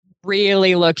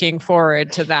really looking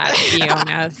forward to that,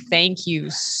 Fiona. Thank you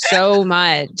so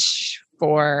much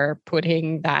for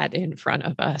putting that in front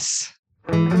of us.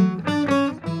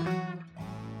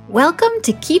 Welcome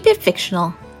to Keep It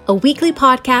Fictional, a weekly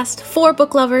podcast for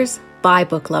book lovers by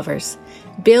book lovers.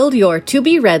 Build your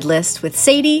to-be-read list with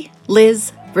Sadie,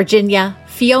 Liz, Virginia,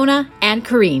 Fiona, and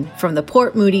Corrine from the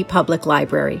Port Moody Public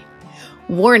Library.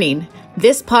 Warning,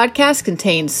 this podcast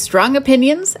contains strong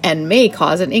opinions and may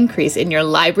cause an increase in your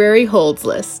library holds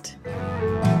list.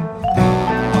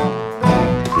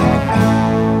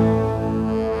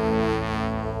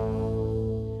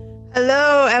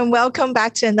 Hello and welcome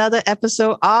back to another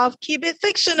episode of Keep It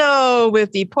Fictional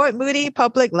with the Port Moody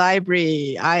Public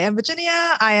Library. I am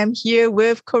Virginia. I am here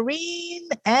with Corrine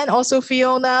and also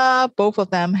Fiona. Both of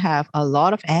them have a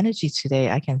lot of energy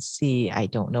today. I can see. I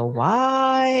don't know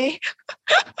why.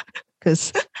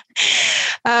 Because,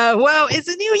 well, it's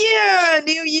a new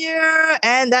year.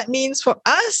 And that means for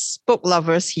us book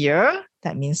lovers here,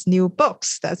 that means new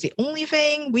books. That's the only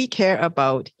thing we care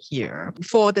about here.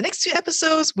 For the next 2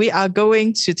 episodes, we are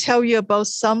going to tell you about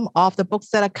some of the books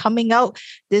that are coming out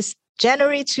this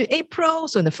January to April.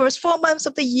 So in the first 4 months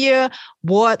of the year,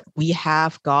 what we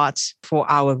have got for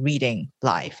our reading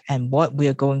life and what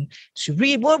we're going to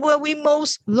read. What were we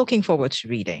most looking forward to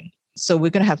reading? So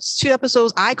we're going to have 2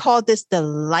 episodes. I call this the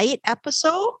light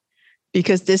episode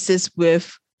because this is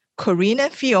with Corrine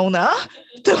and Fiona,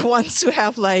 the ones who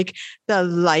have like the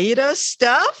lighter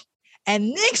stuff.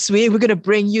 And next week, we're going to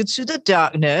bring you to the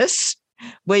darkness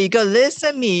where you got Liz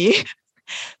and me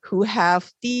who have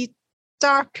the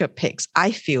darker picks,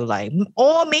 I feel like.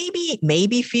 Or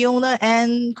maybe Fiona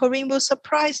and Corrine will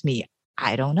surprise me.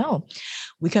 I don't know.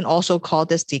 We can also call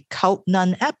this the Cult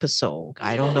Nun episode.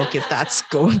 I don't know if that's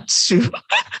going to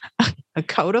a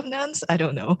cult of nuns. I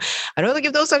don't know. I don't know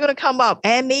if those are going to come up.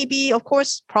 And maybe, of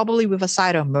course, probably with a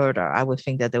side of murder. I would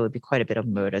think that there would be quite a bit of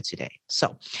murder today.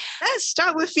 So let's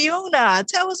start with Fiona.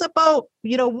 Tell us about,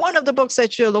 one of the books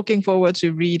that you're looking forward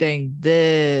to reading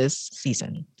this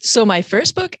season. So my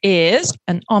first book is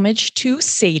an homage to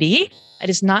Sadie. It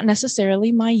is not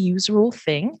necessarily my usual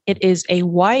thing. It is a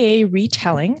YA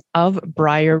retelling of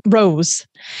Briar Rose.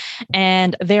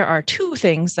 And there are 2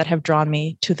 things that have drawn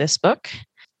me to this book.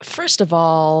 First of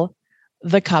all,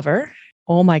 the cover.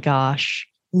 Oh my gosh.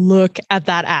 Look at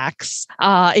that axe.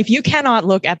 If you cannot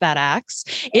look at that axe,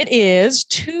 it is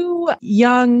 2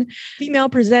 young female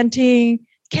presenting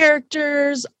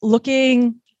characters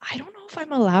looking, I don't know if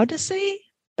I'm allowed to say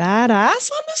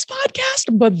badass on this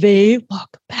podcast, but they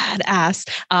look badass.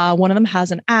 One of them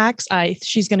has an axe.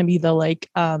 She's going to be the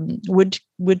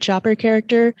wood chopper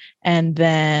character. And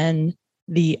then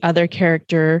the other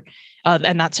character,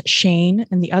 and that's Shane.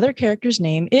 And the other character's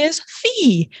name is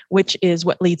Fee, which is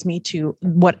what leads me to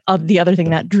the other thing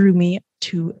that drew me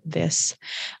to this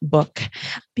book,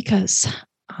 because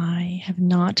I have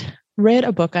not read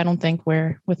a book, I don't think,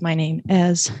 with my name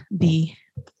as the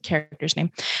character's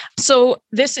name. So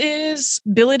this is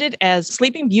billeted as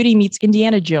Sleeping Beauty meets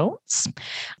Indiana Jones.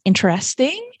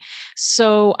 Interesting.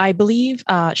 So I believe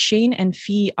Shane and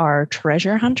Fee are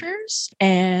treasure hunters,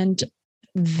 and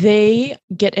they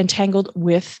get entangled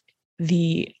with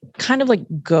the kind of like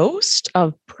ghost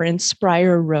of Prince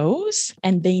Briar Rose,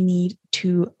 and they need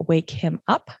to wake him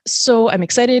up. So I'm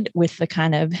excited with the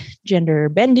kind of gender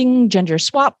bending, gender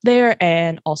swap there,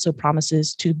 and also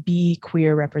promises to be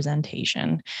queer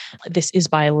representation. This is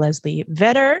by Leslie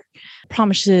Vedder,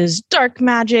 promises dark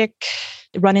magic,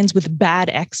 run-ins with bad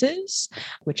exes,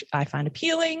 which I find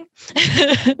appealing,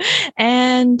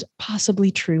 and possibly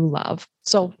true love.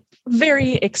 So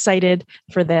very excited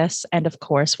for this. And of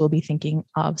course, we'll be thinking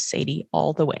of Sadie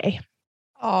all the way.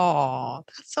 Oh,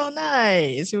 that's so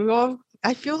nice.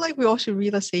 I feel like we all should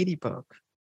read a Sadie book.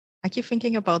 I keep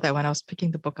thinking about that when I was picking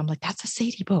the book. I'm like, that's a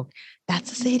Sadie book.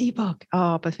 That's a Sadie book.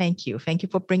 Oh, but thank you. Thank you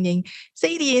for bringing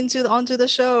Sadie onto the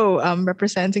show,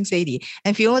 representing Sadie.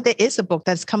 And Fiona, there is a book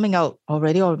that's coming out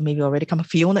already, or maybe already come,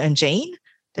 Fiona and Jane,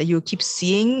 that you keep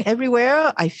seeing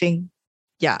everywhere. I think,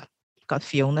 yeah. Got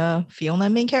Fiona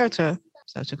main character.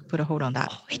 So to put a hold on that.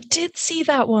 Oh, I did see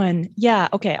that one. Yeah.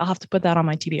 Okay. I'll have to put that on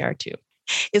my TBR too.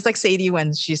 It's like Sadie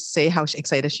when she say how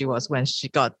excited she was when she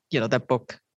got, that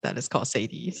book that is called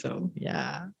Sadie. So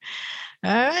yeah.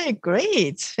 All right.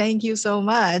 Great. Thank you so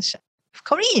much.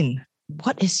 Corrine,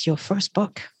 what is your first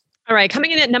book? All right.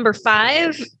 Coming in at number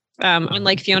 5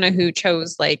 Unlike Fiona, who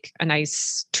chose like a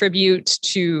nice tribute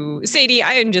to Sadie,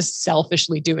 I am just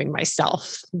selfishly doing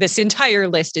myself. This entire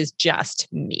list is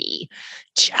just me.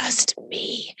 Just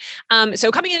me.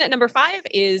 So coming in at number 5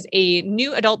 is a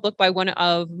new adult book by one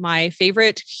of my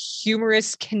favorite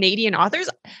humorous Canadian authors.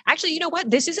 Actually, you know what?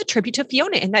 This is a tribute to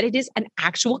Fiona in that it is an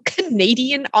actual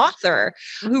Canadian author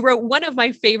who wrote one of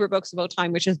my favorite books of all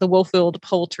time, which is the Wolfield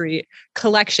Poultry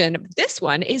Collection. This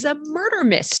one is a murder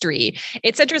mystery.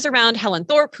 It centers around Helen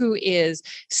Thorpe, who is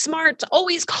smart,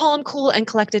 always calm, cool, and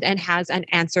collected, and has an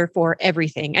answer for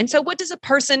everything. And so what does a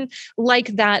person like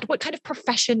that, what kind of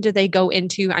profession do they go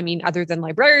into? I mean, other than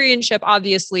librarianship,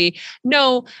 obviously.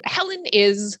 No, Helen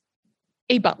is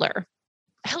a butler.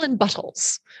 Helen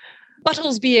Buttles.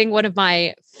 Buttles being one of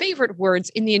my favorite words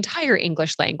in the entire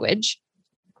English language.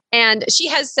 And she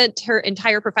has spent her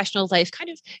entire professional life kind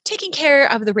of taking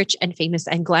care of the rich and famous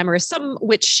and glamorous, some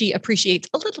which she appreciates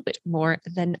a little bit more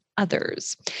than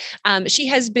others. She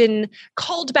has been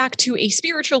called back to a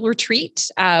spiritual retreat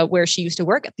where she used to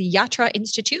work at the Yatra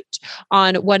Institute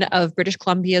on one of British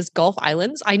Columbia's Gulf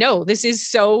Islands. I know this is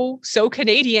so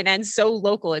Canadian and so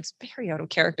local. It's very out of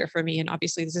character for me. And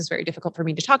obviously this is very difficult for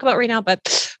me to talk about right now, but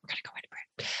we're going to go into it.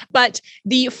 But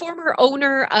the former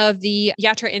owner of the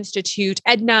Yatra Institute,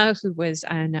 Edna, who was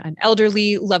an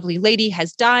elderly, lovely lady,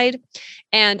 has died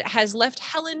and has left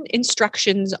Helen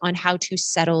instructions on how to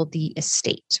settle the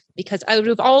estate. Because out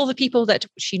of all the people that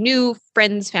she knew,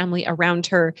 friends, family around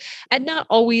her, Edna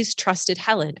always trusted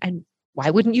Helen. And why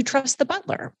wouldn't you trust the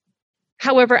butler?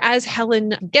 However, as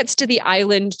Helen gets to the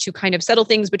island to kind of settle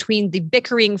things between the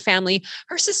bickering family,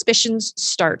 her suspicions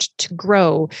start to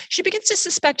grow. She begins to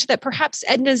suspect that perhaps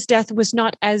Edna's death was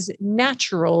not as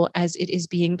natural as it is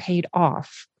being paid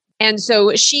off. And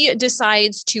so she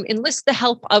decides to enlist the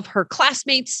help of her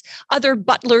classmates, other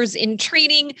butlers in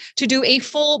training, to do a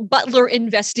full butler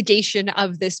investigation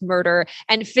of this murder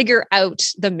and figure out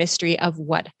the mystery of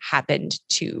what happened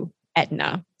to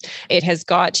Edna. It has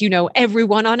got,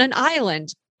 everyone on an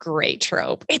island. Great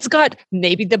trope. It's got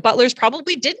maybe the butlers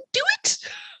probably didn't do it.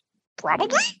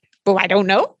 Probably. But I don't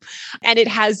know. And it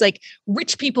has like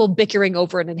rich people bickering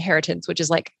over an inheritance, which is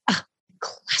like a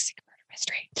classic murder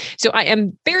mystery. So I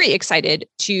am very excited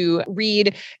to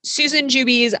read Susan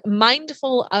Juby's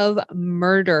Mindful of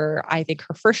Murder. I think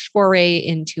her first foray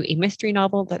into a mystery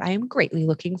novel that I am greatly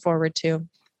looking forward to.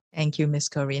 Thank you, Miss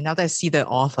Corinne. Now that I see the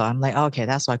author, I'm like, okay,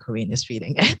 that's why Corinne is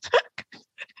reading it.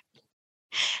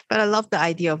 But I love the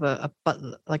idea of a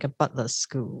butler, like a butler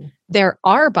school. There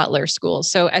are butler schools.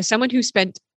 So as someone who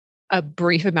spent a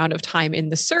brief amount of time in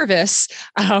the service,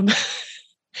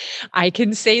 I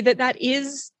can say that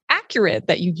is accurate,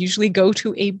 that you usually go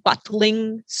to a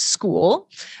butling school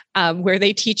where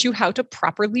they teach you how to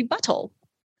properly buttle.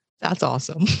 That's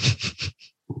awesome.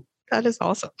 That is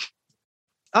awesome.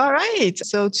 All right.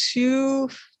 So 2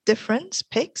 different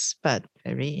picks, but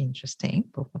very interesting,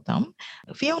 both of them.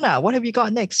 Fiona, what have you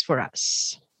got next for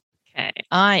us? Okay,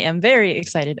 I am very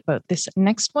excited about this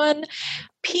next one.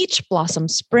 Peach Blossom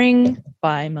Spring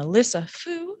by Melissa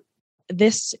Fu.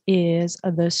 This is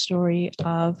the story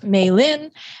of Mei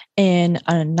Lin in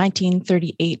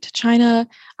 1938 China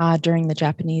during the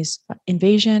Japanese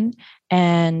invasion,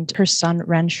 and her son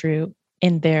Ren Shu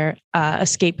in their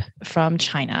escape from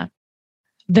China.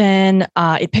 Then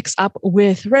it picks up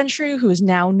with Ren Shu, who is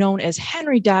now known as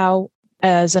Henry Dao,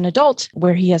 as an adult,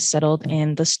 where he has settled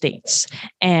in the States,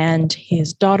 and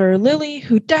his daughter Lily,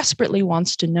 who desperately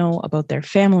wants to know about their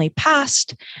family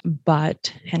past,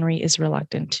 but Henry is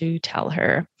reluctant to tell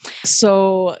her.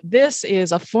 So this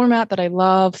is a format that I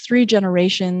love. 3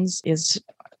 generations is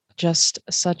just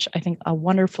such, I think, a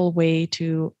wonderful way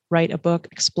to write a book,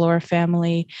 explore a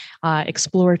family,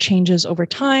 explore changes over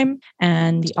time.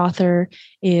 And the author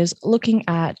is looking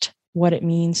at what it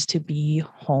means to be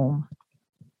home.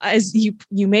 As you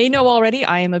may know already,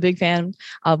 I am a big fan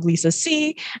of Lisa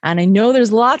See, and I know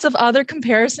there's lots of other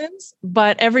comparisons,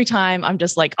 but every time I'm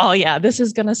just like, oh yeah, this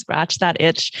is going to scratch that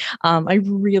itch. I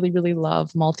really, really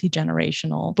love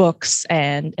multi-generational books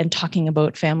and talking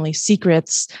about family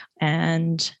secrets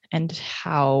and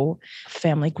how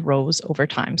family grows over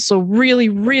time. So really,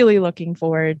 really looking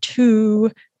forward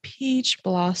to Peach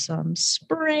Blossom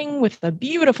Spring with a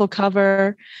beautiful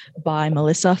cover by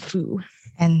Melissa Fu.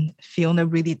 And Fiona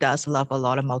really does love a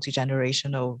lot of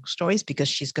multi-generational stories because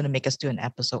she's going to make us do an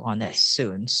episode on it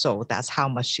soon. So that's how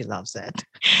much she loves it.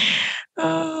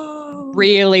 Oh,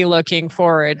 really looking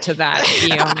forward to that,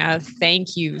 Fiona.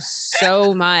 Thank you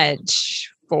so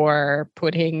much for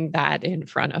putting that in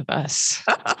front of us.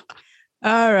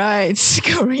 All right,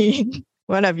 Corinne.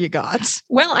 What have you got?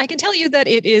 Well, I can tell you that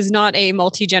it is not a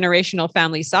multi-generational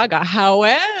family saga.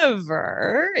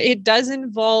 However, it does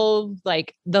involve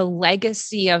like the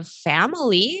legacy of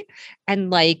family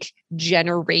and like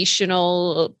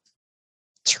generational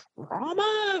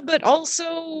trauma, but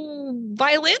also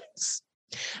violence.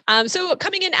 So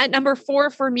coming in at number 4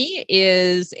 for me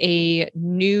is a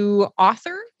new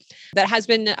author that has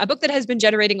been a book that has been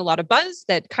generating a lot of buzz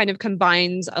that kind of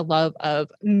combines a love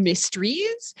of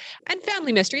mysteries and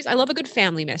family mysteries. I love a good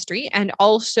family mystery and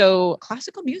also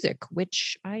classical music,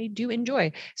 which I do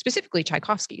enjoy, specifically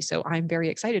Tchaikovsky. So I'm very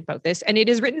excited about this. And it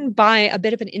is written by a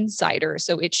bit of an insider.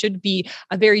 So it should be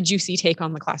a very juicy take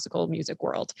on the classical music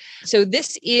world. So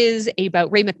this is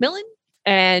about Ray McMillan.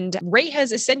 And Ray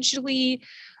has essentially,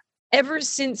 ever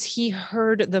since he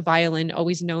heard the violin,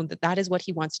 always known that that is what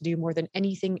he wants to do more than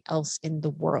anything else in the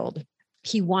world.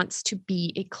 He wants to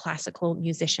be a classical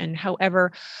musician.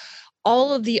 However,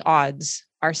 all of the odds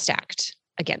are stacked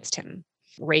against him.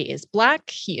 Ray is Black.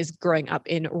 He is growing up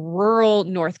in rural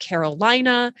North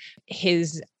Carolina.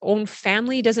 His own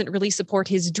family doesn't really support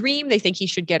his dream. They think he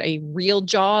should get a real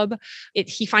job.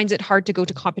 He finds it hard to go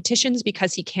to competitions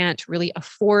because he can't really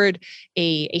afford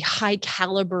a high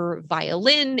caliber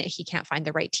violin. He can't find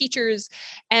the right teachers.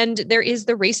 And there is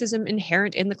the racism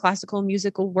inherent in the classical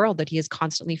musical world that he is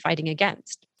constantly fighting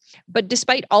against. But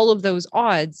despite all of those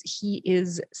odds, he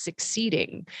is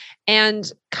succeeding. And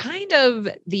kind of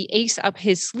the ace up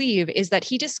his sleeve is that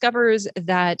he discovers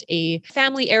that a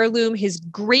family heirloom, his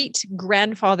great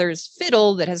grandfather's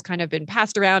fiddle that has kind of been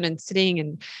passed around and sitting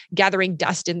and gathering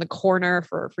dust in the corner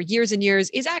for years and years,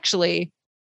 is actually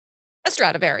a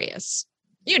Stradivarius.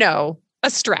 You know, a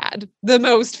Strad, the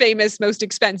most famous, most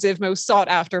expensive, most sought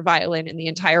after violin in the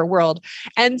entire world.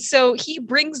 And so he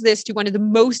brings this to one of the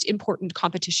most important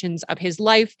competitions of his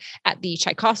life at the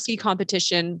Tchaikovsky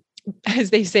competition, as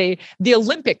they say, the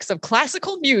Olympics of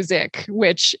classical music,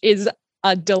 which is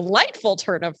a delightful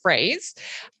turn of phrase.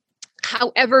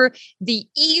 However, the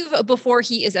eve before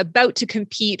he is about to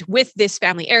compete with this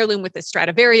family heirloom, with the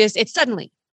Stradivarius, it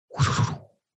suddenly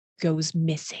goes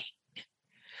missing.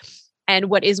 And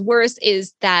what is worse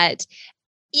is that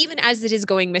even as it is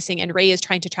going missing and Ray is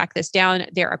trying to track this down,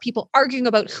 there are people arguing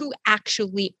about who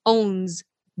actually owns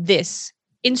this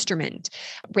instrument.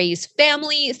 Ray's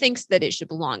family thinks that it should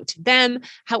belong to them.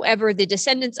 However, the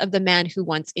descendants of the man who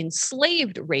once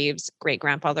enslaved Ray's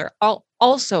great-grandfather are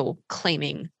also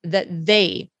claiming that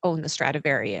they own the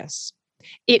Stradivarius.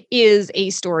 It is a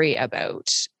story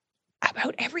about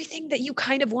everything that you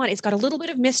kind of want. It's got a little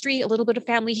bit of mystery, a little bit of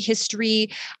family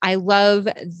history. I love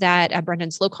that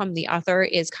Brendan Slocum, the author,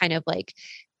 is kind of like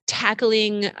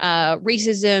tackling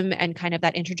racism and kind of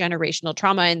that intergenerational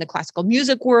trauma in the classical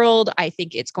music world. I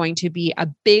think it's going to be a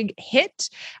big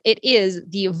hit. It is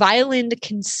The Violin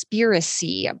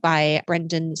Conspiracy by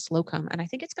Brendan Slocum. And I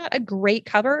think it's got a great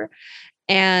cover.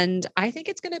 And I think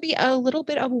it's going to be a little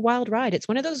bit of a wild ride. It's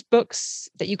one of those books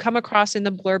that you come across in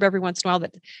the blurb every once in a while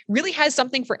that really has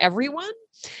something for everyone.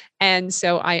 And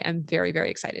so I am very,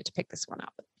 very excited to pick this one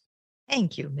up.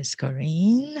 Thank you, Miss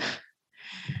Corinne.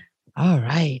 All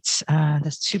right.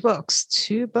 There's two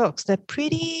books. They're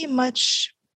pretty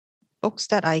much books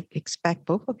that I expect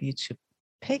both of you to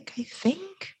pick, I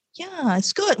think. Yeah,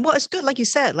 it's good. Well, it's good. Like you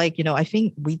said, I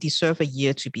think we deserve a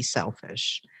year to be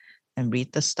selfish and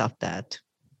read the stuff that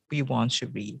we want to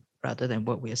read rather than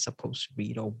what we are supposed to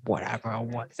read or whatever.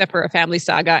 Except for a family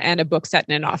saga and a book set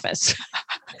in an office.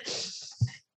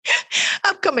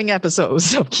 Upcoming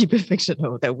episodes of Keep It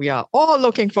Fictional that we are all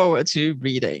looking forward to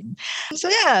reading.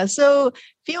 So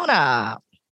Fiona,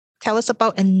 tell us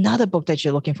about another book that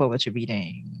you're looking forward to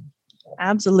reading.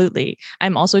 Absolutely.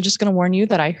 I'm also just going to warn you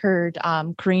that I heard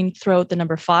Corinne throw out the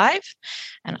number 5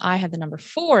 and I had the number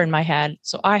 4 in my head.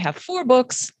 So I have 4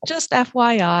 books, just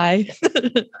FYI.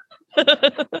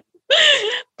 But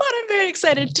I'm very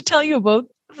excited to tell you about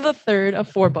the third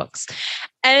of 4 books.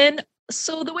 And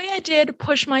so the way I did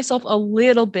push myself a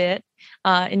little bit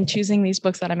in choosing these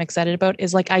books that I'm excited about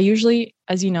is I usually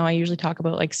talk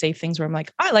about safe things where I'm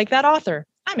like, I like that author.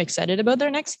 I'm excited about their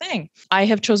next thing. I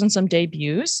have chosen some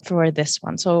debuts for this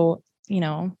one. So,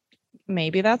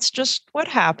 maybe that's just what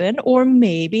happened, or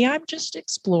maybe I'm just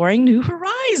exploring new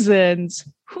horizons.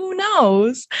 Who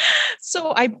knows?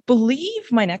 So I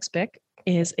believe my next pick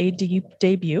is a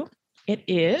debut. It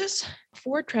is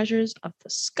 4 Treasures of the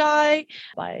Sky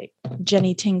by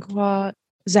Jenny Tinghua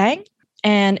Zhang.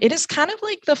 And it is kind of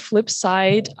like the flip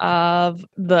side of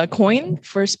the coin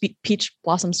for Peach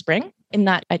Blossom Spring, in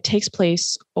that it takes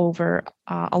place over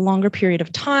a longer period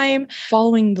of time,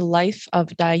 following the life of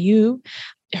Dayu,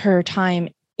 her time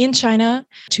in China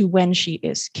to when she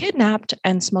is kidnapped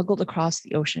and smuggled across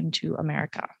the ocean to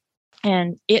America.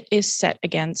 And it is set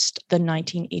against the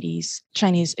 1980s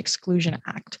Chinese Exclusion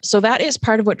Act. So that is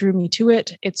part of what drew me to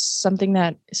it. It's something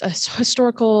that is a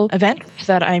historical event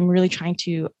that I'm really trying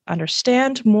to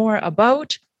understand more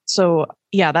about. So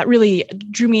yeah, that really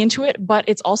drew me into it. But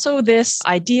it's also this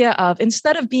idea of,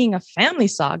 instead of being a family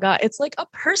saga, it's like a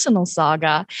personal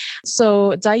saga.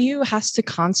 So Zai Yu has to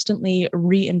constantly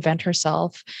reinvent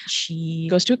herself. She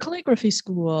goes to a calligraphy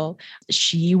school.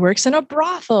 She works in a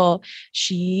brothel.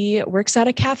 She works at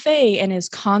a cafe and is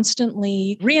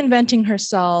constantly reinventing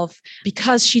herself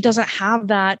because she doesn't have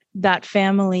that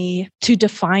family to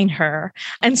define her.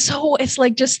 And so it's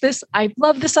like just this, I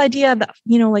love this idea that,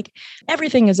 like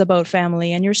everything is about family,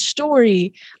 and your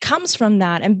story comes from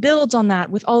that and builds on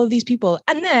that with all of these people.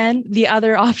 And then the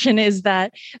other option is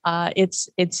that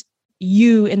it's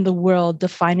you in the world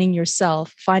defining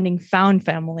yourself, finding found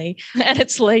family. And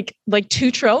it's like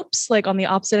two tropes, like on the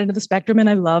opposite end of the spectrum. And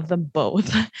I love them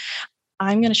both.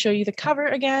 I'm going to show you the cover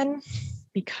again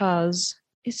because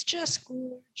it's just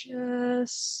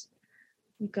gorgeous.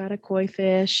 We've got a koi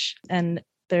fish and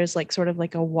there's sort of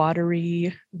a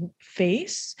watery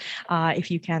face, if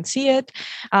you can't see it.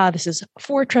 This is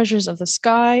Four Treasures of the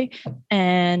Sky,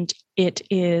 and it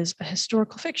is a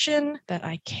historical fiction that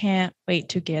I can't wait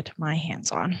to get my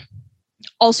hands on.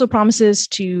 Also promises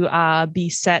to be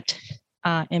set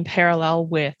in parallel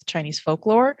with Chinese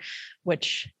folklore,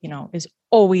 which, is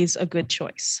always a good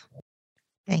choice.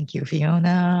 Thank you,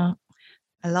 Fiona.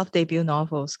 I love debut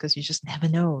novels because you just never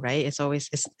know, right?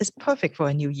 It's perfect for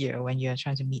a new year when you're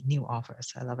trying to meet new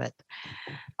authors. I love it.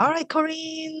 All right,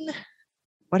 Corinne,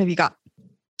 what have you got?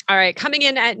 All right, coming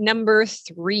in at number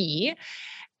 3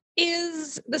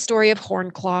 is the story of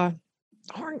Hornclaw.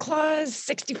 Hornclaw is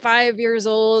 65 years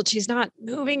old. She's not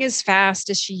moving as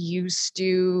fast as she used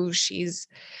to. She's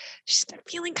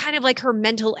feeling kind of like her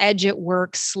mental edge at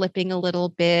work slipping a little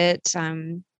bit.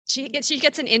 She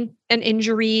gets an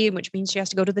injury, which means she has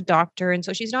to go to the doctor, and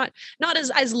so she's not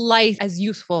as lithe, as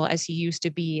youthful as she used to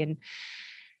be, and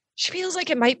she feels like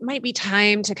it might be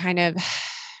time to kind of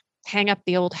hang up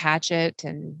the old hatchet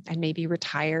and maybe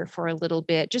retire for a little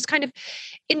bit. Just kind of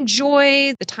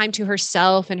enjoy the time to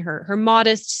herself in her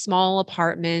modest small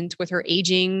apartment with her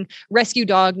aging rescue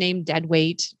dog named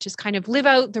Deadweight. Just kind of live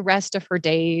out the rest of her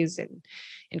days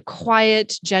in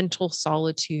quiet, gentle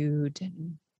solitude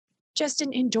and just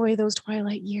enjoy those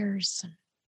twilight years.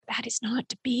 That is not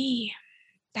to be.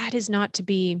 That is not to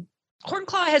be.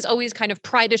 Hornclaw has always kind of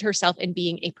prided herself in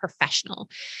being a professional.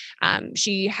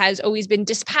 She has always been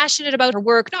dispassionate about her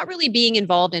work, not really being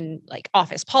involved in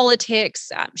office politics.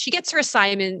 She gets her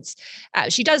assignments,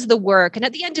 she does the work, and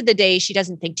at the end of the day, she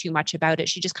doesn't think too much about it.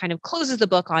 She just kind of closes the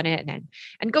book on it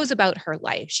and goes about her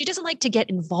life. She doesn't like to get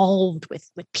involved with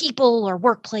people or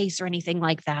workplace or anything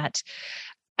like that.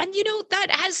 And,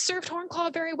 that has served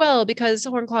Hornclaw very well because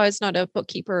Hornclaw is not a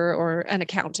bookkeeper or an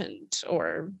accountant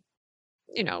or,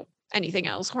 anything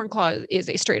else. Hornclaw is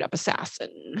a straight up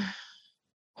assassin.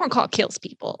 Hornclaw kills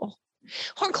people.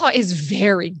 Hornclaw is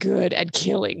very good at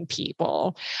killing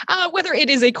people, whether it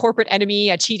is a corporate enemy,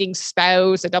 a cheating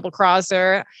spouse, a double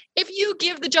crosser. If you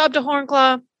give the job to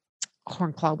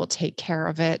Hornclaw will take care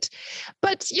of it.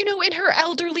 But, in her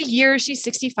elderly years, she's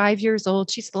 65 years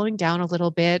old. She's slowing down a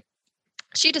little bit.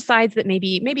 She decides that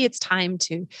maybe it's time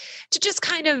to just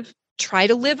kind of try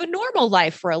to live a normal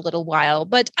life for a little while.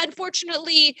 But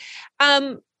unfortunately,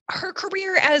 her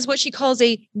career as what she calls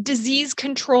a disease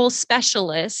control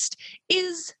specialist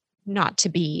is not to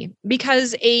be,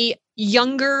 because a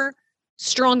younger,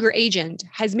 stronger agent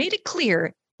has made it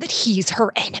clear that he's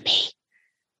her enemy.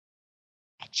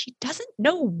 And she doesn't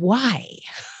know why.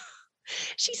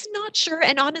 She's not sure,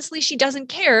 and honestly, she doesn't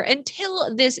care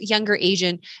until this younger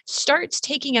agent starts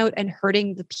taking out and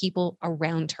hurting the people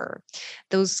around her.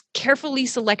 Those carefully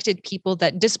selected people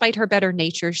that, despite her better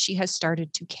nature, she has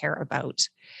started to care about.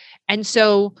 And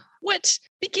so what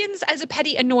begins as a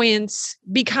petty annoyance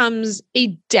becomes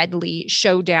a deadly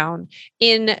showdown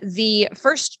in the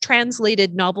first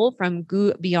translated novel from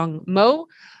Gu Byung-mo,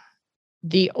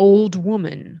 The Old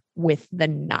Woman with the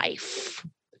Knife.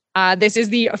 This is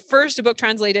the first book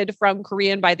translated from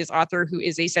Korean by this author who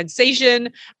is a sensation,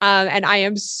 and I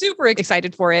am super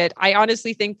excited for it. I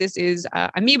honestly think this is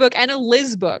a me book and a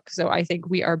Liz book, so I think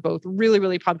we are both really,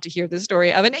 really pumped to hear the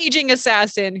story of an aging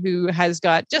assassin who has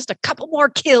got just a couple more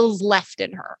kills left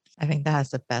in her. I think that's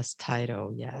the best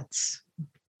title yet.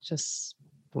 Just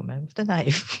Woman with the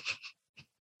Knife.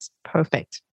 It's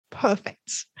perfect.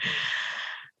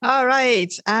 All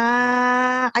right.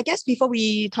 I guess before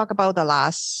we talk about the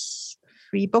last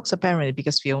 3 books apparently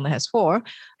because Fiona has 4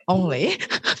 only.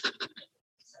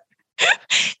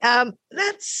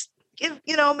 Let's give,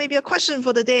 maybe a question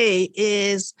for the day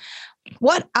is,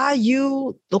 what are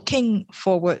you looking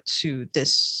forward to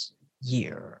this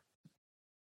year?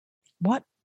 What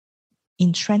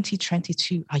in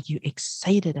 2022 are you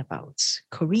excited about?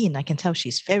 Corinne, I can tell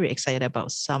she's very excited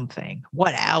about something.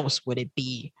 What else would it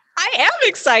be? I am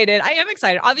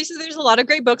excited. Obviously, there's a lot of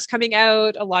great books coming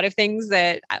out, a lot of things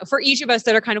that for each of us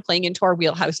that are kind of playing into our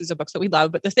wheelhouses of books that we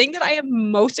love. But the thing that I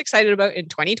am most excited about in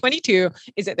 2022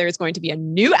 is that there is going to be a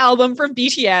new album from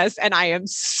BTS, and I am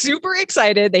super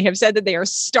excited. They have said that they are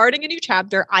starting a new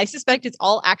chapter. I suspect it's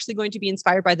all actually going to be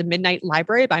inspired by The Midnight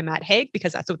Library by Matt Haig,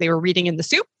 because that's what they were reading in the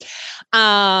soup.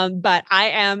 But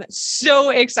I am so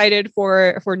excited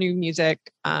for new music.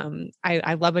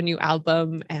 I love a new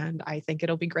album, and I think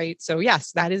it'll be great. So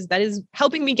yes, that is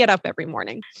helping me get up every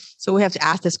morning. So we have to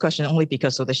ask this question only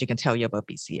because so that she can tell you about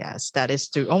BTS. That is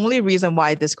the only reason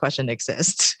why this question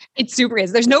exists. It super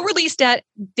is. There's no release date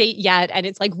yet, and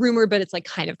it's like rumor, but it's like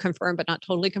kind of confirmed, but not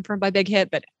totally confirmed by Big Hit.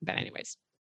 But anyways,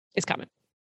 it's coming.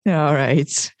 All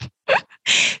right.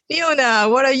 Fiona,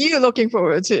 what are you looking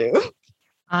forward to?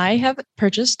 I have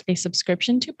purchased a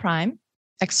subscription to Prime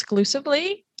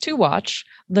exclusively to watch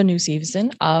the new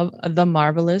season of The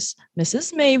Marvelous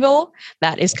Mrs. Maisel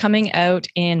that is coming out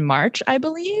in March, I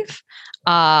believe.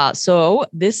 So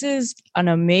this is an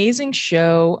amazing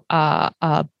show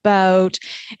about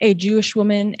a Jewish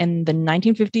woman in the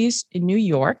 1950s in New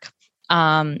York.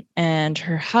 And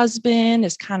her husband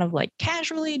is kind of like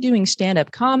casually doing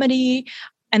stand-up comedy.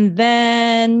 And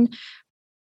then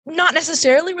not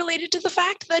necessarily related to the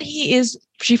fact that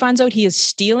she finds out he is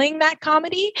stealing that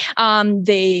comedy.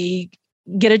 They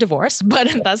get a divorce, but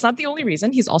that's not the only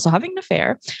reason. He's also having an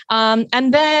affair.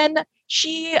 And then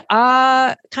she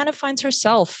kind of finds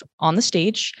herself on the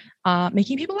stage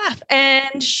making people laugh,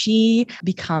 and she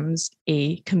becomes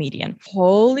a comedian.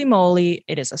 Holy moly,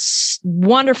 it is a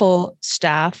wonderful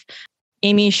staff.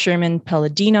 Amy Sherman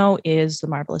Palladino is the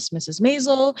Marvelous Mrs.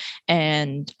 Maisel,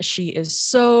 and she is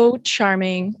so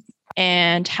charming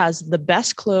and has the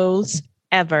best clothes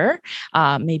ever.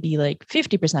 Maybe like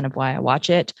 50% of why I watch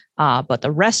it, but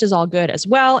the rest is all good as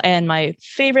well. And my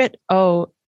favorite,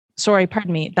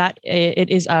 that it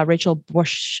is Rachel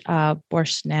Borsnahana,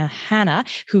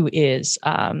 who is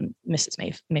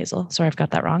Mrs. Maisel. Sorry, I've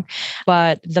got that wrong.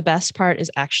 But the best part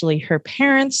is actually her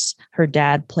parents, her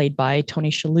dad played by Tony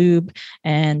Shalhoub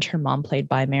and her mom played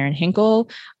by Maren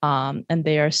Hinkle. And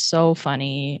they are so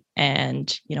funny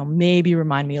and, maybe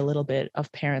remind me a little bit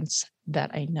of parents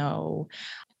that I know.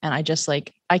 And I just I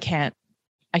can't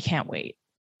wait.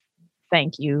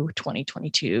 Thank you,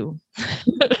 2022.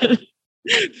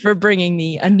 For bringing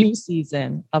me a new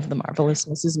season of The Marvelous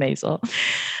Mrs. Maisel.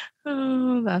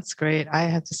 Oh, that's great. I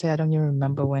have to say, I don't even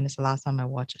remember when is the last time I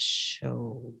watched a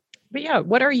show. But yeah,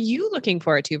 what are you looking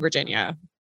forward to, Virginia?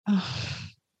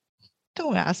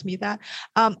 Don't ask me that.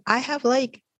 I have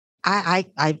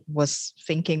I was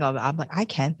thinking of, I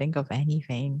can't think of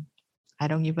anything. I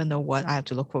don't even know what I have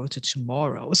to look forward to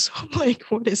tomorrow. So I'm like,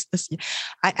 what is this?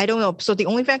 I don't know. So the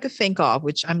only thing I could think of,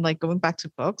 which I'm going back to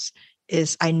books,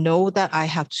 is I know that I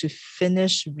have to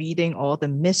finish reading all the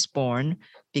Mistborn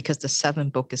because the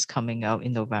 7th book is coming out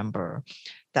in November.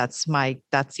 That's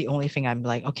the only thing I'm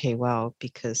okay, well,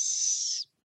 because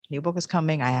new book is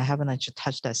coming, I haven't actually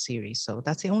touched that series. So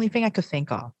that's the only thing I could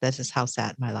think of. This is how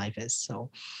sad my life is.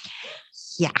 So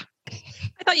yeah.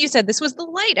 I thought you said this was the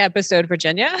light episode,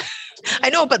 Virginia. I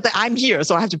know, but I'm here,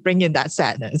 so I have to bring in that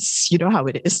sadness. You know how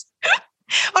it is.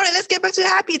 All right, let's get back to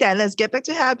happy then.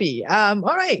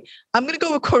 All right, I'm going to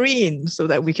go with Corinne so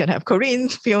that we can have Corinne,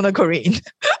 Fiona, Corinne.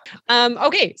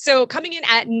 Okay, so coming in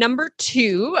at number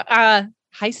 2,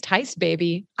 Heist,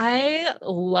 baby. I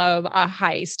love a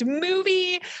heist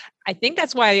movie. I think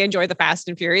that's why I enjoy the Fast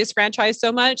and Furious franchise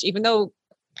so much, even though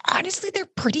honestly, they're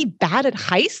pretty bad at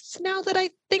heists now that I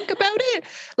think about it.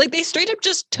 They straight up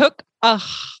just took a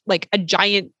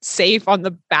giant safe on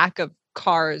the back of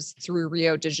cars through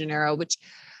Rio de Janeiro, which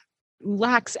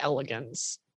lacks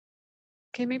elegance.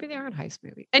 Okay, maybe they are a heist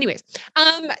movie. Anyways,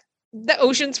 the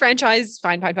Oceans franchise,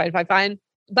 fine.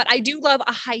 But I do love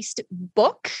a heist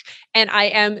book, and I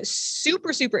am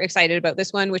super, super excited about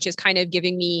this one, which is kind of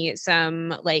giving me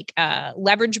some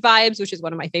Leverage vibes, which is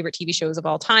one of my favorite TV shows of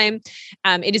all time.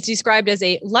 It is described as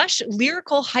a lush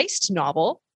lyrical heist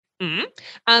novel.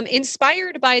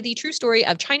 Inspired by the true story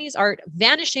of Chinese art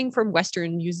vanishing from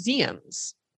Western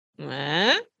museums.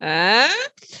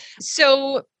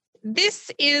 So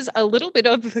this is a little bit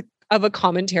of of a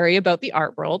commentary about the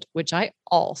art world, which I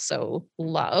also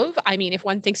love. I mean, if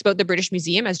one thinks about the British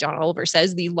Museum, as John Oliver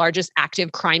says, the largest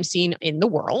active crime scene in the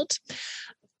world,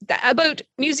 about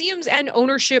museums and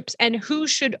ownerships and who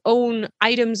should own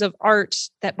items of art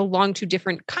that belong to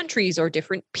different countries or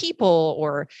different people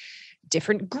or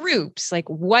different groups. Like,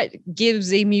 what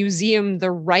gives a museum the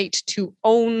right to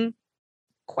own,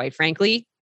 quite frankly,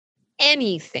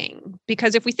 anything?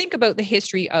 Because if we think about the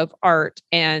history of art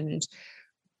and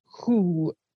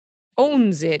who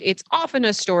owns it, it's often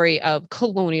a story of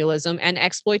colonialism and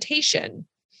exploitation.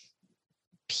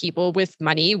 People with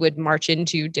money would march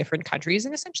into different countries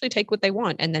and essentially take what they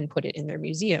want and then put it in their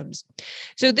museums.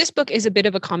 So this book is a bit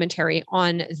of a commentary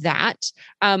on that,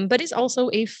 but is also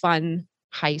a fun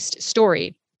heist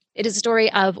story. It is a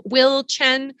story of Will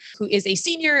Chen, who is a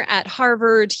senior at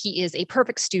Harvard. He is a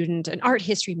perfect student, an art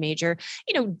history major,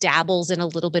 dabbles in a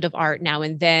little bit of art now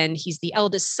and then. He's the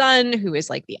eldest son who is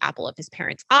like the apple of his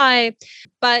parents' eye.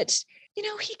 But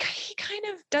he kind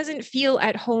of doesn't feel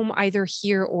at home either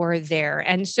here or there.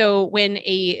 And so when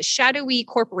a shadowy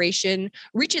corporation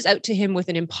reaches out to him with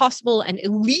an impossible and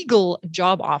illegal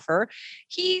job offer,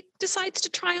 he decides to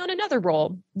try on another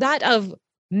role, that of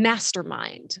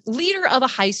mastermind, leader of a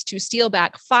heist to steal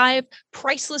back 5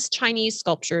 priceless Chinese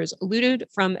sculptures looted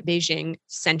from Beijing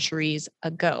centuries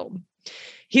ago.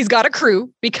 He's got a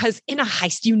crew because in a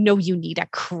heist, you need a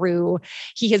crew.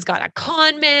 He has got a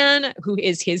con man who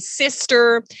is his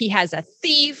sister. He has a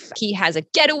thief. He has a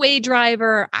getaway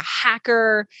driver, a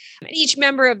hacker. And each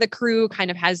member of the crew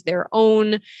kind of has their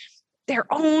own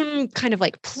kind of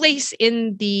like place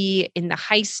in the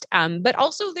heist, but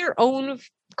also their own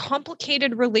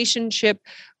complicated relationship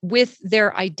with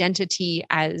their identity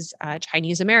as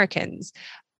Chinese Americans.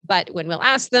 But when Will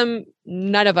asks them,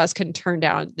 none of us can turn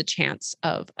down the chance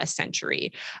of a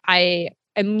century. I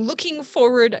am looking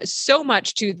forward so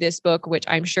much to this book, which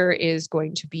I'm sure is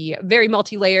going to be very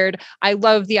multi-layered. I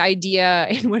love the idea.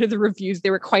 In one of the reviews, they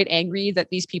were quite angry that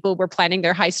these people were planning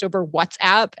their heist over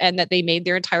WhatsApp and that they made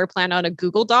their entire plan on a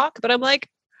Google Doc. But I'm like,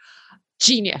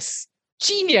 genius.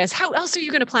 How else are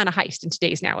you going to plan a heist in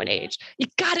today's now and age? You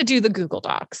got to do the Google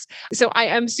Docs. So I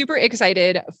am super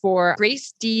excited for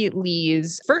Grace D.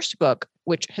 Lee's first book,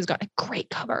 which has got a great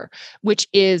cover, which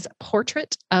is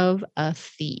Portrait of a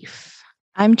Thief.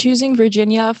 I'm choosing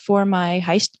Virginia for my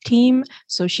heist team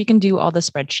so she can do all the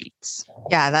spreadsheets.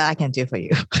 Yeah, that I can do for you.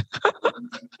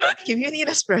 If you need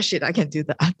a spreadsheet, I can do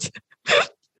that.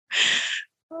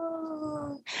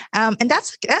 And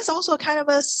that's also kind of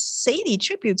a Sadie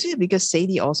tribute too, because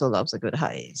Sadie also loves a good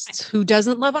heist. Who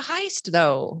doesn't love a heist,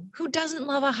 though? Who doesn't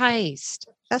love a heist?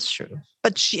 That's true.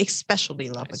 But she especially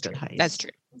loves a good heist. That's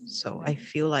true. So I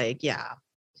feel like, you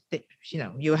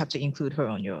have to include her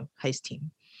on your heist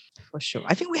team for sure.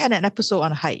 I think we had an episode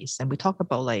on heist and we talked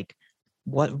about like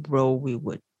what role we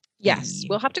would. Yes,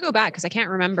 we'll have to go back because I can't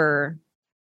remember.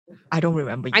 I don't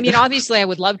remember. I mean, obviously, I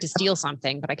would love to steal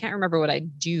something, but I can't remember what I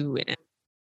do in it.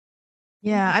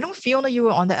 Yeah, I know, Fiona, you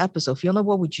were on the episode. Fiona,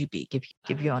 what would you be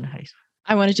if you're on a heist?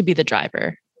 I wanted to be the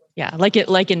driver. Yeah, like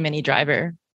in Mini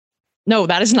Driver. No,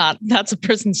 that's a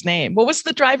person's name. What was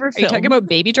the driver film? Are you talking about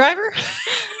Baby Driver?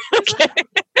 Okay.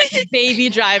 Baby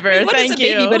Driver. What Thank is a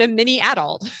you. baby but a mini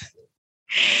adult?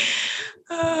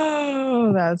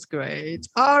 Oh, that's great.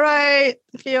 All right,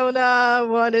 Fiona,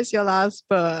 what is your last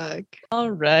book? All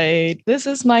right. This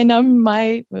is my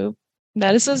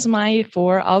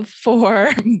 4 of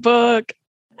 4 book.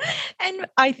 And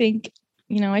I think,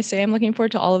 I say I'm looking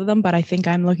forward to all of them, but I think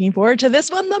I'm looking forward to this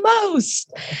one the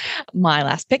most. My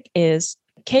last pick is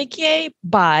KK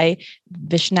by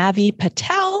Vaishnavi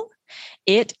Patel.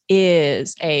 It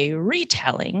is a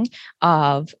retelling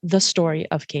of the story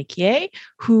of KK,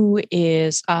 who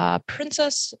is a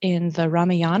princess in the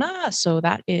Ramayana. So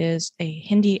that is a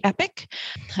Hindi epic.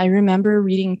 I remember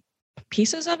reading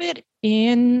pieces of it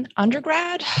in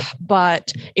undergrad,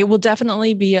 but it will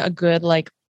definitely be a good, like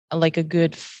a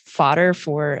good fodder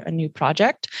for a new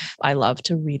project. I love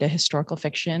to read a historical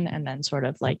fiction and then sort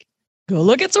of like go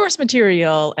look at source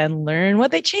material and learn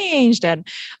what they changed.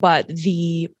 But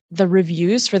the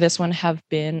reviews for this one have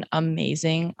been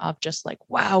amazing, of just like,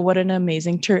 wow, what an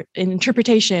amazing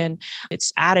interpretation.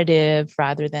 It's additive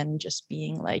rather than just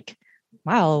being like,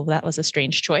 wow, that was a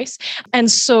strange choice. And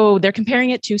so they're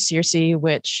comparing it to Circe,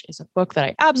 which is a book that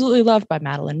I absolutely loved by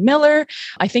Madeline Miller.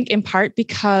 I think in part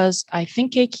because I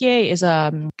think KK is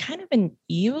kind of an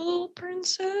evil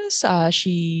princess.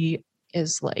 She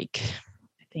is like,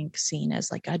 I think, seen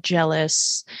as like a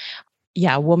jealous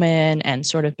woman and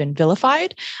sort of been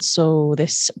vilified. So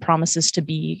this promises to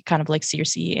be kind of like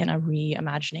Circe in a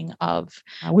reimagining of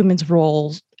women's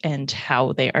roles and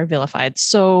how they are vilified.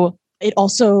 So It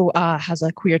also has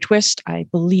a queer twist. I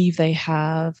believe they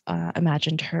have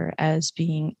imagined her as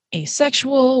being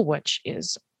asexual, which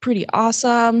is pretty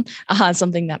awesome.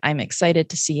 Something that I'm excited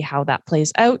to see how that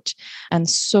plays out. And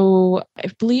so I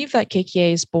believe that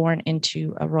Kekie is born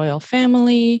into a royal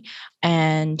family,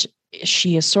 and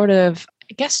she is sort of,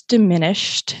 I guess,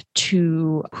 diminished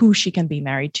to who she can be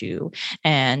married to.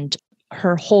 And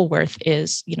her whole worth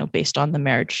is, based on the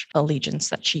marriage allegiance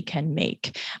that she can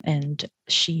make. And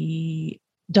she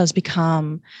does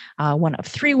become one of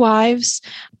 3 wives.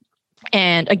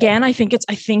 And again, I think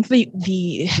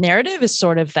the narrative is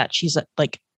sort of that she's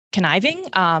like conniving,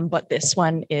 but this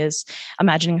one is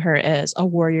imagining her as a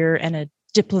warrior and a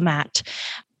diplomat.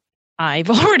 I've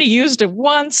already used it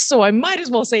once, so I might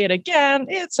as well say it again.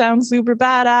 It sounds super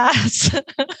badass.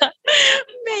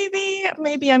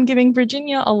 Maybe I'm giving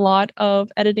Virginia a lot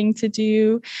of editing to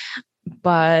do,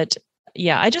 but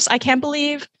yeah, I can't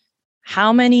believe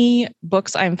how many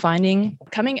books I'm finding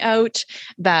coming out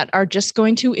that are just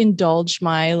going to indulge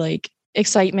my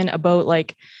excitement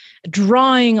about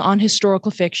drawing on historical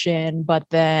fiction, but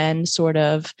then sort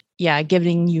of,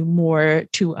 giving you more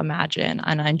to imagine.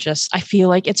 And I feel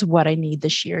like it's what I need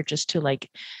this year, just to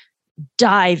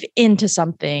dive into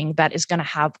something that is going to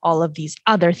have all of these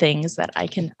other things that I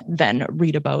can then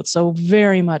read about. So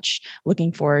very much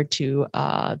looking forward to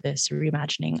this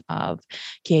reimagining of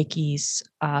Kekie's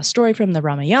story from the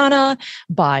Ramayana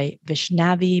by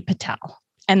Vaishnavi Patel.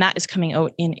 And that is coming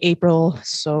out in April.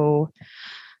 So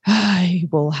I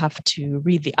will have to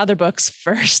read the other books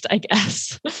first, I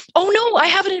guess. Oh no, I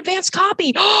have an advanced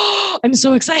copy. Oh, I'm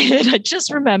so excited. I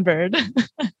just remembered.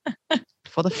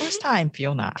 For the first time,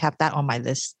 Fiona, I have that on my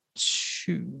list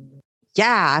too.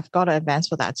 Yeah, I've got an advance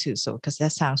for that too. So, because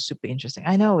that sounds super interesting.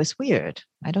 I know it's weird.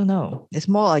 I don't know. It's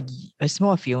more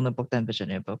a Fiona book than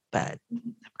Virginia book, but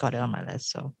I've got it on my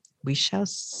list. So we shall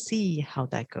see how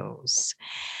that goes.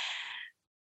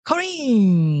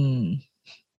 Corinne,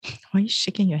 why are you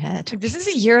shaking your head? This is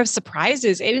a year of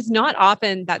surprises. It is not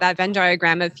often that Venn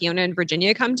diagram of Fiona and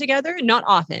Virginia come together. Not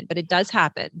often, but it does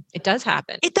happen. It does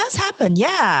happen. It does happen.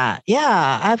 Yeah.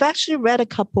 Yeah. I've actually read a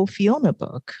couple Fiona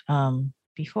book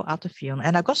before, after Fiona.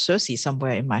 And I've got Circe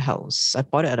somewhere in my house. I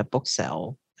bought it at a book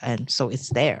sale. And so it's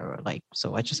there.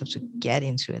 So I just have to get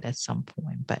into it at some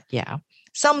point. But yeah,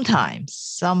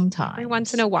 sometimes. Every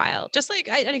once in a while. Just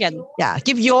and again. Yeah.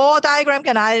 Give your diagram.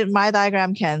 My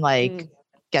diagram can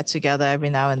get together every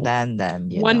now and then.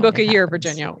 One book a year,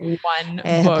 Virginia. One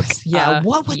book. Yeah.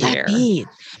 What would that be?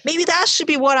 Maybe that should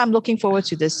be what I'm looking forward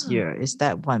to this year. Is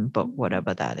that one book,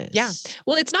 whatever that is. Yeah.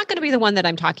 Well, it's not going to be the one that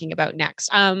I'm talking about next.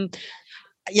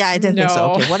 Yeah, I didn't think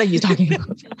so. Okay, what are you talking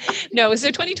about? No, so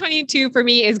 2022 for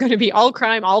me is going to be all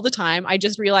crime all the time. I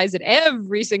just realized that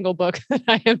every single book that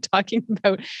I am talking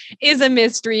about is a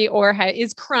mystery or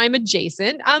is crime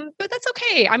adjacent. But that's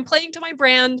okay. I'm playing to my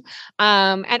brand.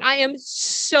 And I am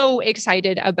so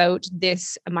excited about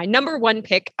this, my number 1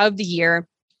 pick of the year,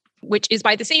 which is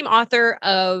by the same author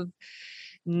of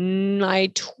my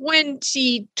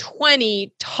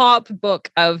 2020 top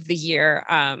book of the year.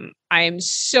 I am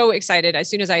so excited. As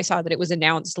soon as I saw that it was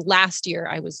announced last year,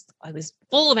 I was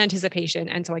full of anticipation.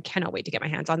 And so I cannot wait to get my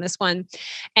hands on this one.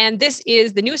 And this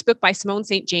is the newest book by Simone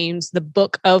St. James, The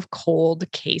Book of Cold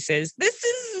Cases. This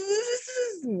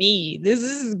is me. This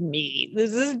is me.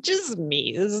 This is just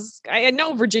me. I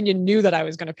know Virginia knew that I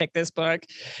was going to pick this book.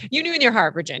 You knew in your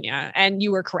heart, Virginia, and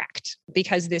you were correct,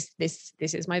 because this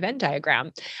is my Venn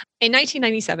diagram. In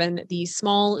 1997, the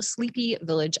small, sleepy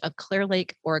village of Clear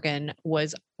Lake, Oregon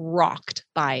was rocked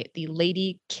by the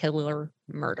Lady Killer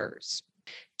murders.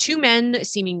 2 men,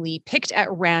 seemingly picked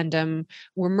at random,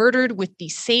 were murdered with the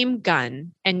same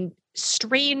gun, and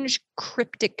strange,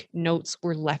 cryptic notes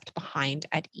were left behind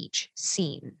at each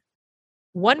scene.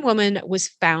 One woman was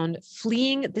found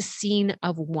fleeing the scene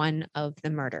of one of the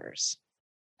murders,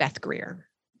 Beth Greer.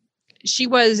 She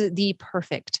was the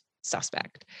perfect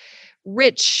suspect.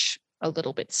 Rich, a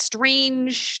little bit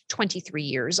strange, 23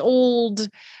 years old,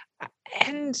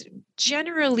 and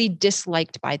generally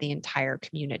disliked by the entire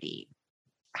community.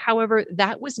 However,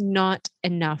 that was not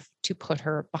enough to put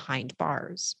her behind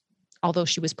bars. Although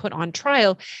she was put on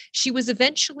trial, she was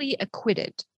eventually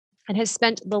acquitted and has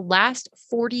spent the last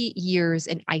 40 years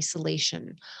in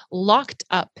isolation, locked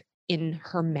up in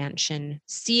her mansion,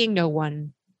 seeing no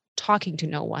one, talking to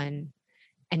no one,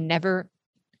 and never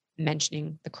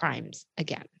mentioning the crimes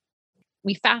again.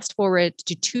 We fast forward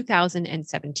to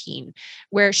 2017,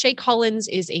 where Shay Collins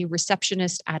is a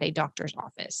receptionist at a doctor's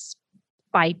office.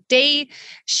 By day,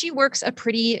 she works a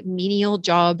pretty menial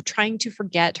job trying to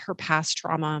forget her past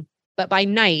trauma. But by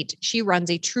night, she runs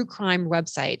a true crime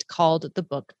website called The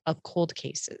Book of Cold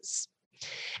Cases.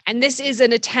 And this is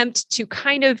an attempt to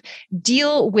kind of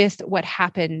deal with what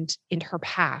happened in her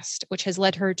past, which has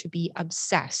led her to be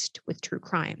obsessed with true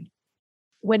crime.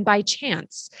 When by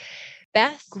chance,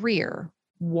 Beth Greer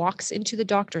walks into the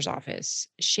doctor's office,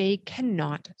 Shay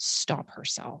cannot stop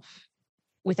herself.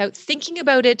 Without thinking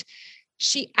about it,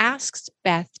 she asks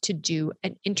Beth to do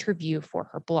an interview for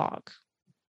her blog.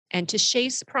 And to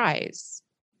Shay's surprise,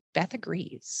 Beth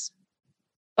agrees.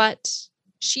 But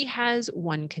she has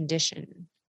one condition,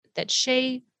 that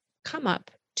Shay come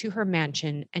up to her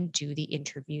mansion and do the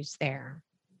interviews there.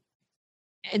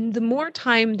 And the more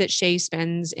time that Shay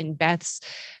spends in Beth's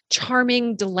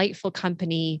charming, delightful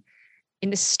company,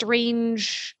 in the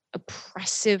strange,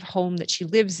 oppressive home that she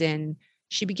lives in,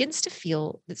 she begins to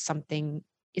feel that something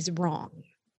is wrong.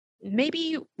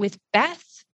 Maybe with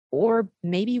Beth, or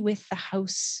maybe with the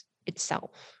house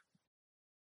itself.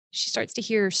 She starts to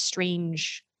hear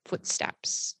strange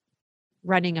footsteps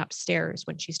running upstairs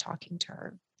when she's talking to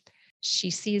her. She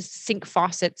sees sink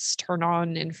faucets turn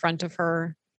on in front of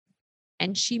her,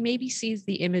 and she maybe sees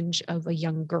the image of a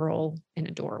young girl in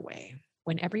a doorway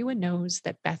when everyone knows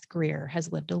that Beth Greer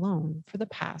has lived alone for the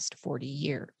past 40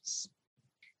 years.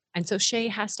 And so Shay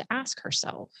has to ask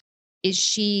herself, is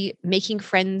she making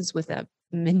friends with a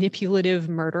manipulative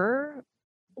murderer,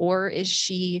 or is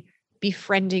she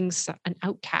befriending an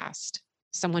outcast,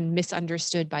 someone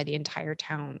misunderstood by the entire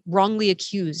town, wrongly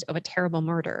accused of a terrible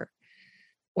murder?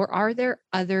 Or are there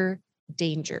other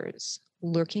dangers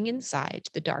lurking inside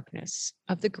the darkness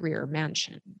of the Greer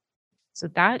mansion? So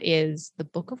that is The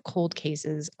Book of Cold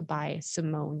Cases by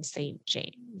Simone St.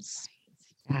 James.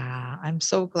 Yeah, I'm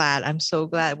so glad.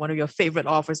 One of your favorite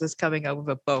authors is coming out with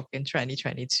a book in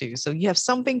 2022. So you have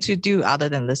something to do other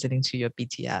than listening to your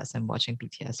BTS and watching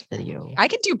BTS video. I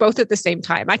can do both at the same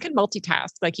time. I can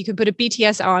multitask. Like you can put a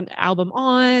BTS album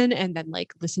on and then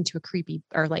like listen to a creepy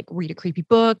or like read a creepy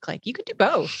book. Like you could do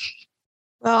both.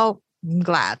 Well, I'm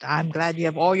glad you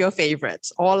have all your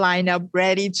favorites all lined up,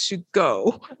 ready to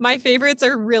go. My favorites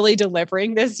are really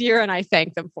delivering this year, and I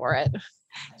thank them for it.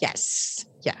 Yes.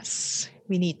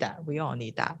 We need that. We all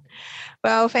need that.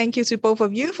 Well, thank you to both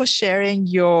of you for sharing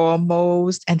your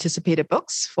most anticipated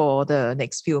books for the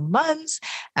next few months.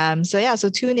 So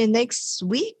tune in next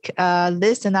week.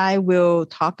 Liz and I will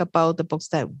talk about the books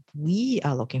that we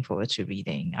are looking forward to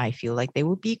reading. I feel like they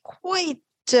will be quite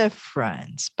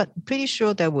different, but pretty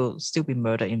sure there will still be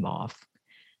murder involved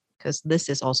because Liz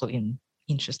is also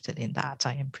interested in that.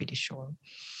 I am pretty sure.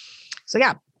 So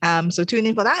so tune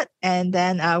in for that, and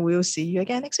then we'll see you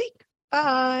again next week.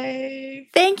 Bye.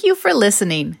 Thank you for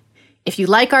listening. If you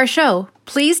like our show,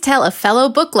 please tell a fellow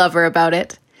book lover about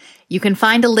it. You can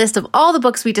find a list of all the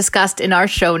books we discussed in our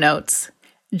show notes.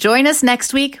 Join us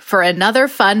next week for another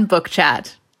fun book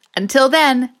chat. Until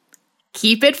then,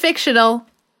 keep it fictional.